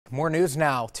More news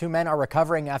now. Two men are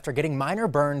recovering after getting minor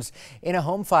burns in a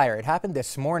home fire. It happened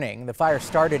this morning. The fire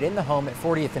started in the home at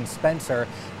 40th and Spencer.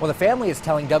 Well, the family is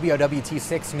telling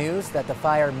WWT6 News that the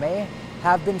fire may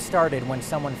have been started when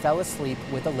someone fell asleep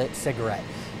with a lit cigarette.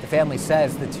 The family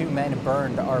says the two men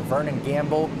burned are Vernon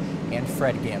Gamble and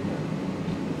Fred Gamble.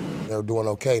 They're doing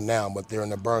okay now, but they're in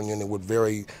the burn unit with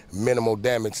very minimal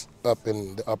damage up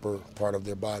in the upper part of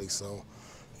their body. So,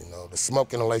 you know, the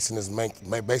smoke inhalation is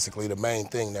basically the main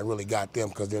thing that really got them,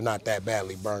 because they're not that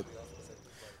badly burnt.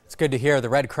 It's good to hear. The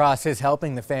Red Cross is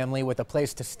helping the family with a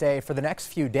place to stay for the next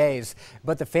few days,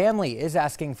 but the family is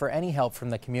asking for any help from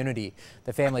the community.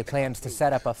 The family plans to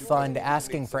set up a fund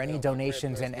asking for any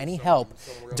donations and any help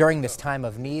during this time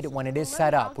of need. When it is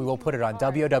set up, we will put it on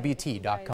WWT.com.